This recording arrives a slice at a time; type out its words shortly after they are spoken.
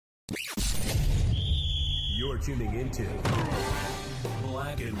You're tuning into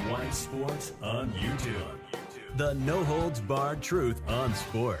Black and White Sports on YouTube. The no-holds-barred truth on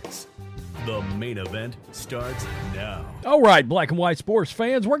sports. The main event starts now. All right, Black and White Sports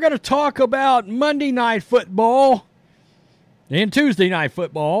fans, we're going to talk about Monday Night Football and Tuesday Night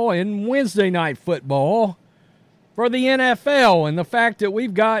Football and Wednesday Night Football for the NFL and the fact that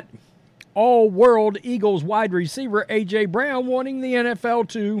we've got all-world Eagles wide receiver A.J. Brown wanting the NFL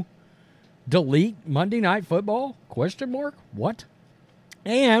to delete Monday Night Football? Question mark? What?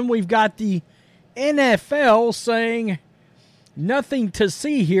 And we've got the NFL saying, nothing to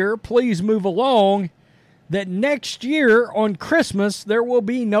see here, please move along, that next year on Christmas there will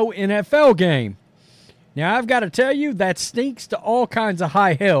be no NFL game. Now, I've got to tell you, that stinks to all kinds of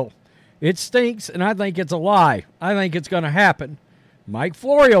high hell. It stinks, and I think it's a lie. I think it's going to happen. Mike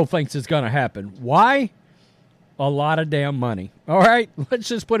Florio thinks it's going to happen. Why? A lot of damn money. All right? Let's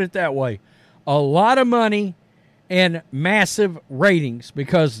just put it that way. A lot of money and massive ratings,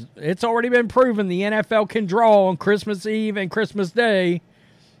 because it's already been proven the NFL can draw on Christmas Eve and Christmas Day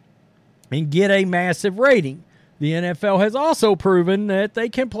and get a massive rating. The NFL has also proven that they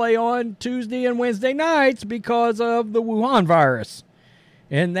can play on Tuesday and Wednesday nights because of the Wuhan virus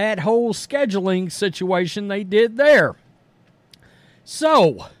and that whole scheduling situation they did there.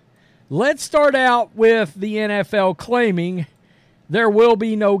 So, let's start out with the NFL claiming there will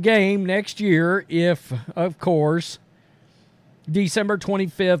be no game next year if, of course, December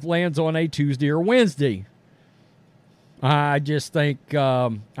 25th lands on a Tuesday or Wednesday. I just think it's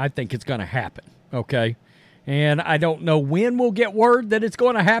going to happen, okay? And I don't know when we'll get word that it's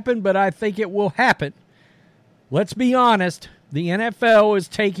going to happen, but I think it will happen. Let's be honest, the NFL is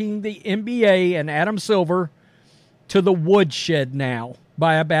taking the NBA and Adam Silver to the woodshed now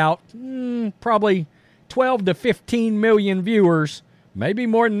by about probably 12 to 15 million viewers, maybe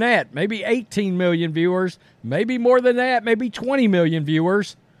more than that, maybe 18 million viewers, maybe more than that, maybe 20 million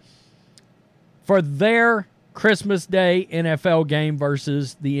viewers for their Christmas Day NFL game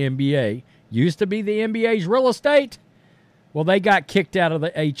versus the NBA. Used to be the NBA's real estate. Well, they got kicked out of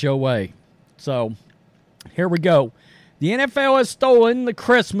the HOA. So, here we go. The NFL has stolen the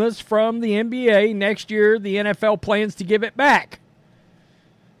Christmas from the NBA. Next year, the NFL plans to give it back.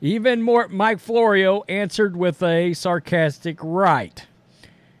 Even more, Mike Florio answered with a sarcastic right.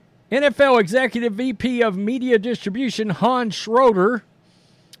 NFL Executive VP of Media Distribution, Hans Schroeder,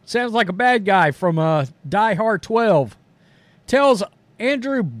 sounds like a bad guy from Die Hard 12, tells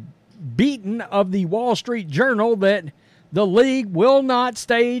Andrew Beaton of the Wall Street Journal that the league will not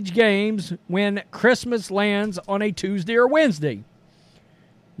stage games when Christmas lands on a Tuesday or Wednesday.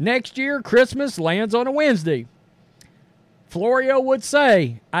 Next year, Christmas lands on a Wednesday. Florio would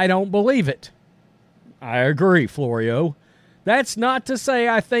say, I don't believe it. I agree, Florio. That's not to say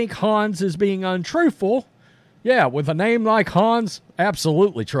I think Hans is being untruthful. Yeah, with a name like Hans,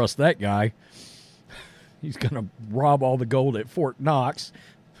 absolutely trust that guy. He's going to rob all the gold at Fort Knox.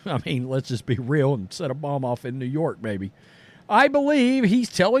 I mean, let's just be real and set a bomb off in New York, maybe. I believe he's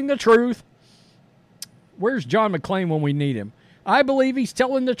telling the truth. Where's John McClane when we need him? I believe he's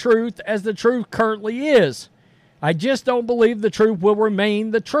telling the truth as the truth currently is. I just don't believe the truth will remain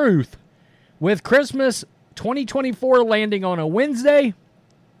the truth. With Christmas 2024 landing on a Wednesday,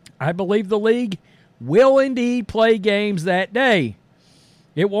 I believe the league will indeed play games that day.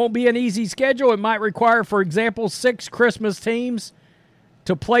 It won't be an easy schedule. It might require, for example, 6 Christmas teams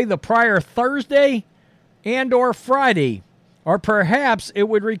to play the prior Thursday and or Friday. Or perhaps it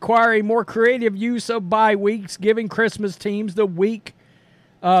would require a more creative use of bye weeks, giving Christmas teams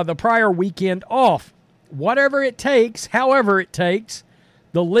the prior weekend off. Whatever it takes, however it takes,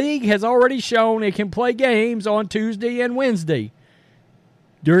 the league has already shown it can play games on Tuesday and Wednesday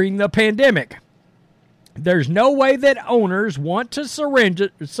during the pandemic. There's no way that owners want to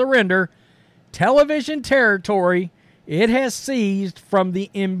surrender television territory it has seized from the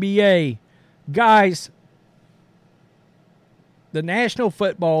NBA. Guys, the National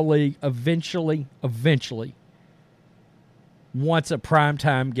Football League eventually wants a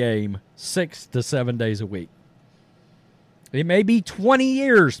primetime game 6 to 7 days a week. It may be 20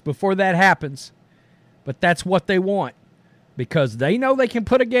 years before that happens, but that's what they want because they know they can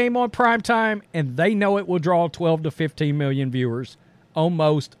put a game on primetime and they know it will draw 12 to 15 million viewers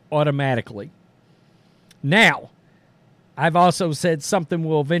almost automatically. Now, I've also said something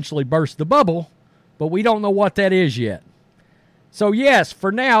will eventually burst the bubble, but we don't know what that is yet. So yes,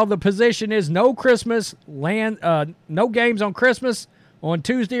 for now, the position is no games on Christmas on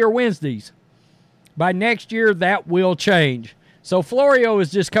Tuesday or Wednesdays. By next year, that will change. So Florio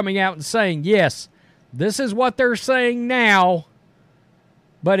is just coming out and saying, yes, this is what they're saying now,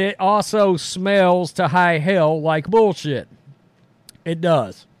 but it also smells to high hell like bullshit. It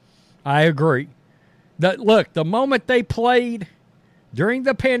does. I agree. Look, the moment they played during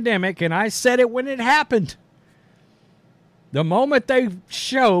the pandemic, and I said it when it happened, the moment they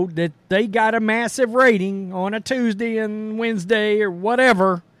showed that they got a massive rating on a Tuesday and Wednesday or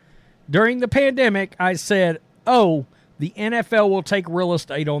whatever during the pandemic, I said, oh, the NFL will take real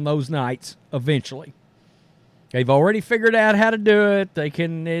estate on those nights eventually. They've already figured out how to do it.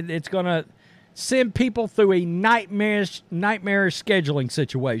 It's going to send people through a nightmarish scheduling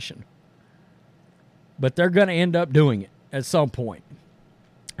situation. But they're going to end up doing it at some point.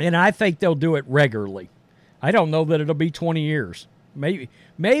 And I think they'll do it regularly. I don't know that it'll be 20 years.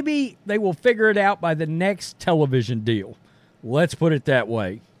 Maybe they will figure it out by the next television deal. Let's put it that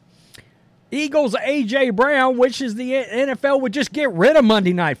way. Eagles' A.J. Brown wishes the NFL would just get rid of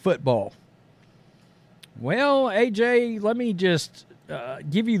Monday Night Football. Well, A.J., let me just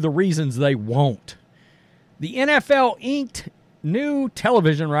give you the reasons they won't. The NFL inked new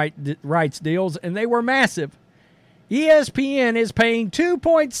television rights deals, and they were massive. ESPN is paying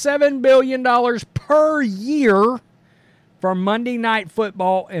 $2.7 billion per year for Monday Night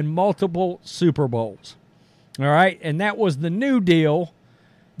Football and multiple Super Bowls. All right, and that was the new deal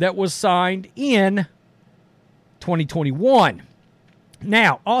that was signed in 2021.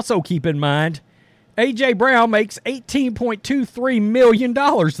 Now, also keep in mind, A.J. Brown makes $18.23 million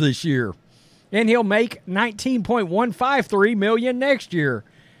this year, and he'll make $19.153 million next year.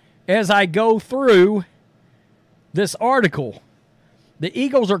 As I go through this article, the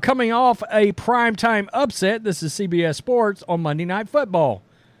Eagles are coming off a primetime upset, this is CBS Sports, on Monday Night Football.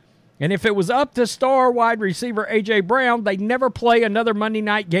 And if it was up to star wide receiver A.J. Brown, they'd never play another Monday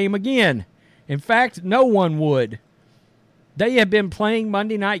night game again. In fact, no one would. They have been playing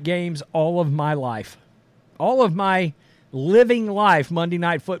Monday night games all of my life. All of my living life, Monday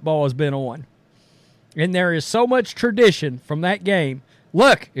Night Football has been on. And there is so much tradition from that game.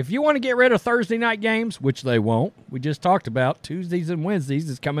 Look, if you want to get rid of Thursday night games, which they won't, we just talked about, Tuesdays and Wednesdays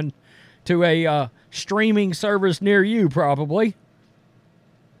is coming to a streaming service near you probably.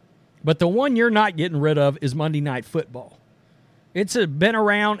 But the one you're not getting rid of is Monday Night Football. It's been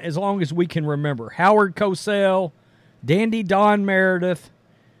around as long as we can remember. Howard Cosell, Dandy Don Meredith,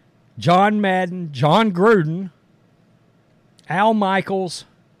 John Madden, John Gruden, Al Michaels.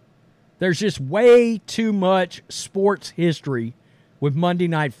 There's just way too much sports history with Monday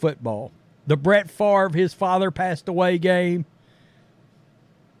Night Football. The Brett Favre, his father passed away game.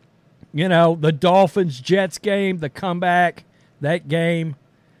 You know, the Dolphins-Jets game, the comeback, that game.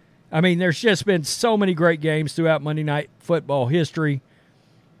 I mean, there's just been so many great games throughout Monday Night Football history.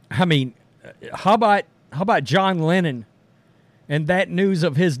 I mean, how about John Lennon and that news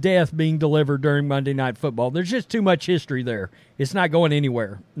of his death being delivered during Monday Night Football? There's just too much history there. It's not going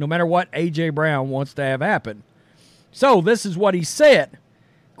anywhere, no matter what A.J. Brown wants to have happen. So this is what he said.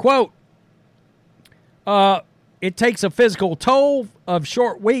 Quote, it takes a physical toll of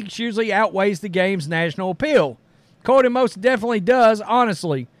short weeks usually outweighs the game's national appeal. Quote, it most definitely does,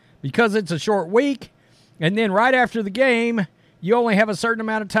 honestly, because it's a short week, and then right after the game, you only have a certain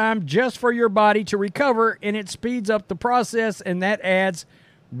amount of time just for your body to recover, and it speeds up the process, and that adds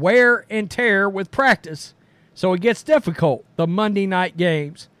wear and tear with practice. So it gets difficult, the Monday night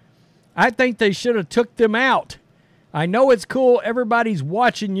games. I think they should have took them out. I know it's cool, everybody's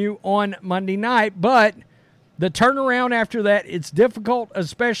watching you on Monday night, but the turnaround after that, it's difficult,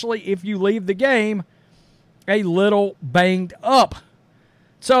 especially if you leave the game a little banged up.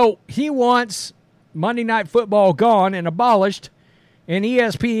 So he wants Monday Night Football gone and abolished, and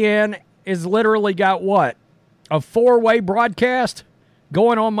ESPN has literally got what? A 4-way broadcast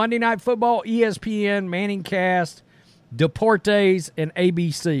going on Monday Night Football, ESPN, Manningcast, Deportes, and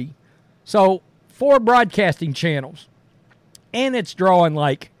ABC. So 4 broadcasting channels. And it's drawing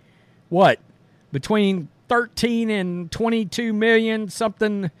like, what, between 13 and 22 million,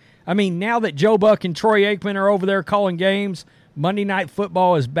 something. I mean, now that Joe Buck and Troy Aikman are over there calling games, Monday Night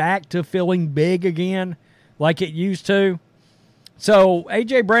Football is back to feeling big again like it used to. So,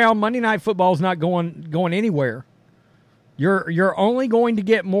 A.J. Brown, Monday Night Football is not going anywhere. You're only going to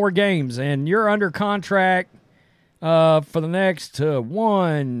get more games, and you're under contract for the next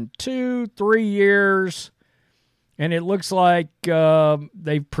 1, 2, 3 years. And it looks like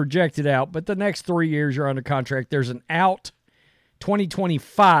they've projected out. But the next 3 years you're under contract. There's an out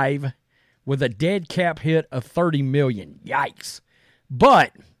 2025 with a dead cap hit of $30 million. Yikes.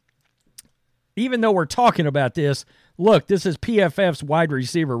 But even though we're talking about this, look, this is PFF's wide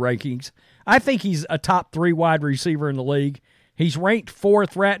receiver rankings. I think he's a top 3 wide receiver in the league. He's ranked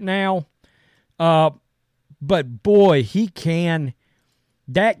 4th right now. But boy, he can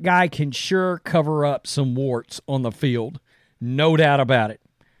That guy can sure cover up some warts on the field. No doubt about it.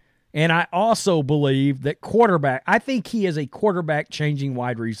 And I also believe that I think he is a quarterback-changing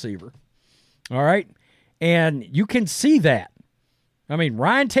wide receiver. All right? And you can see that. I mean,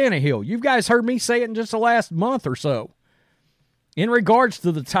 Ryan Tannehill, you guys heard me say it in just the last month or so. In regards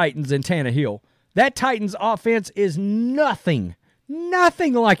to the Titans and Tannehill, that Titans offense is nothing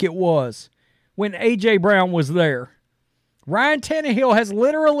like it was when A.J. Brown was there. Ryan Tannehill has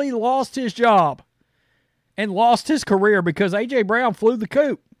literally lost his job and lost his career because A.J. Brown flew the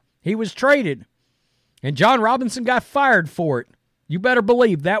coop. He was traded, and John Robinson got fired for it. You better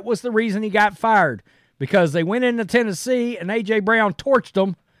believe that was the reason he got fired, because they went into Tennessee and A.J. Brown torched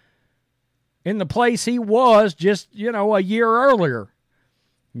them in the place he was just, a year earlier.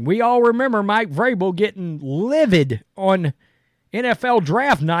 We all remember Mike Vrabel getting livid on NFL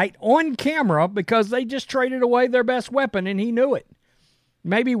draft night on camera because they just traded away their best weapon, and he knew it.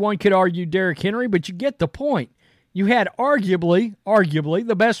 Maybe one could argue Derrick Henry, but you get the point. You had arguably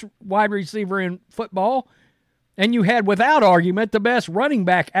the best wide receiver in football, and you had, without argument, the best running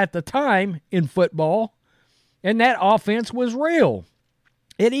back at the time in football, and that offense was real.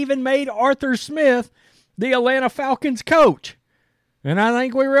 It even made Arthur Smith the Atlanta Falcons coach. And I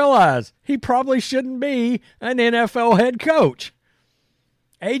think we realize he probably shouldn't be an NFL head coach.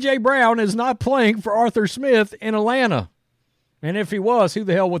 A.J. Brown is not playing for Arthur Smith in Atlanta. And if he was, who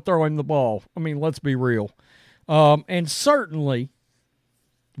the hell would throw him the ball? I mean, let's be real. And certainly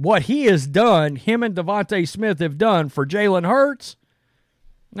what he has done, him and Devontae Smith have done for Jalen Hurts,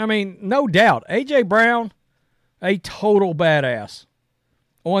 I mean, no doubt. A.J. Brown, a total badass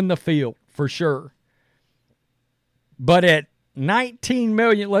on the field for sure. But at $19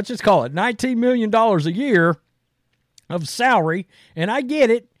 million, let's just call it $19 million a year of salary, and I get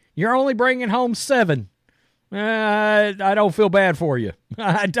it, you're only bringing home $7. I don't feel bad for you.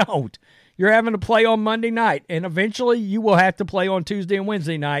 I don't. You're having to play on Monday night, and eventually you will have to play on Tuesday and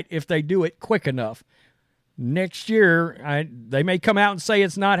Wednesday night if they do it quick enough. Next year, they may come out and say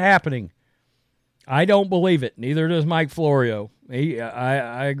it's not happening. I don't believe it. Neither does Mike Florio.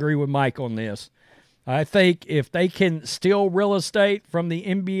 I agree with Mike on this. I think if they can steal real estate from the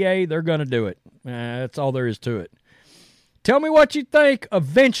NBA, they're going to do it. That's all there is to it. Tell me what you think.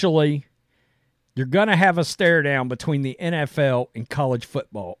 Eventually, you're going to have a stare down between the NFL and college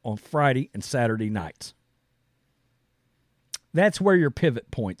football on Friday and Saturday nights. That's where your pivot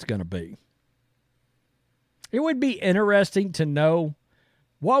point's going to be. It would be interesting to know,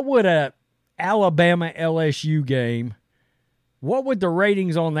 what would a Alabama-LSU game, what would the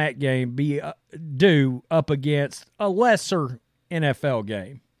ratings on that game do up against a lesser NFL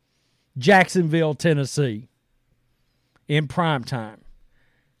game? Jacksonville, Tennessee, in primetime.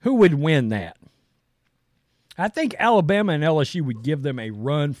 Who would win that? I think Alabama and LSU would give them a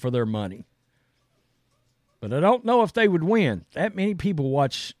run for their money. But I don't know if they would win. That many people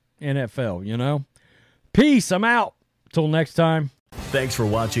watch NFL, Peace. I'm out. Till next time. Thanks for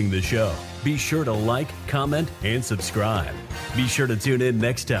watching the show. Be sure to like, comment, and subscribe. Be sure to tune in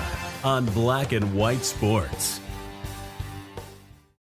next time on Black and White Sports.